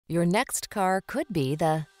Your next car could be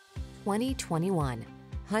the 2021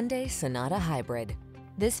 Hyundai Sonata Hybrid.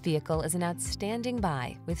 This vehicle is an outstanding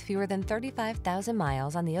buy with fewer than 35,000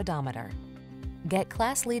 miles on the odometer. Get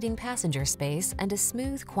class-leading passenger space and a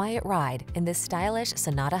smooth, quiet ride in this stylish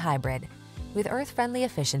Sonata Hybrid. With earth-friendly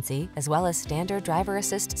efficiency, as well as standard driver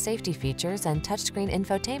assist safety features and touchscreen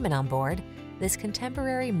infotainment on board, this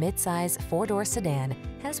contemporary mid-size four-door sedan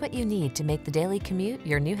has what you need to make the daily commute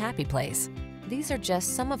your new happy place. These are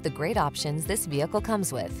just some of the great options this vehicle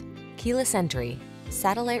comes with: keyless entry,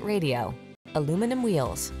 satellite radio, aluminum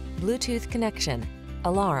wheels, Bluetooth connection,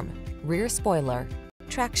 alarm, rear spoiler,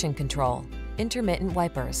 traction control, intermittent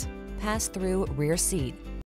wipers, pass-through rear seat,